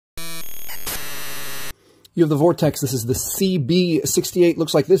You have the Vortex. This is the CB68.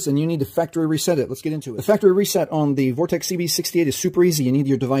 Looks like this, and you need to factory reset it. Let's get into it. The factory reset on the Vortex CB68 is super easy. You need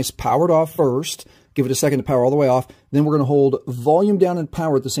your device powered off first. Give it a second to power all the way off. Then we're going to hold volume down and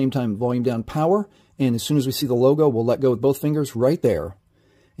power at the same time. Volume down, power. And as soon as we see the logo, we'll let go with both fingers right there.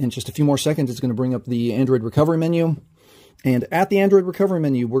 In just a few more seconds, it's going to bring up the Android recovery menu. And at the Android recovery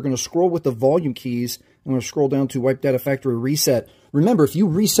menu, we're going to scroll with the volume keys. I'm going to scroll down to Wipe Data Factory Reset. Remember, if you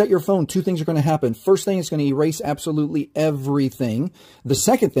reset your phone, two things are going to happen. First thing, it's going to erase absolutely everything. The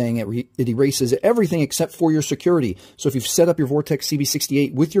second thing, it erases everything except for your security. So if you've set up your Vortex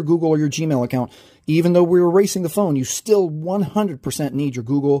CB68 with your Google or your Gmail account, even though we're erasing the phone, you still 100% need your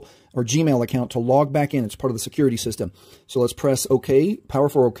Google or Gmail account to log back in. It's part of the security system. So let's press OK, power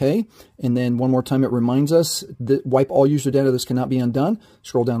for OK. And then one more time, it reminds us that wipe all user data. This cannot be undone.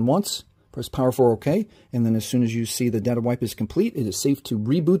 Scroll down once. Press power for OK, and then as soon as you see the data wipe is complete, it is safe to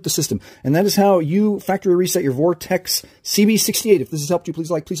reboot the system. And that is how you factory reset your Vortex CB68. If this has helped you, please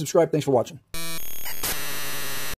like, please subscribe. Thanks for watching.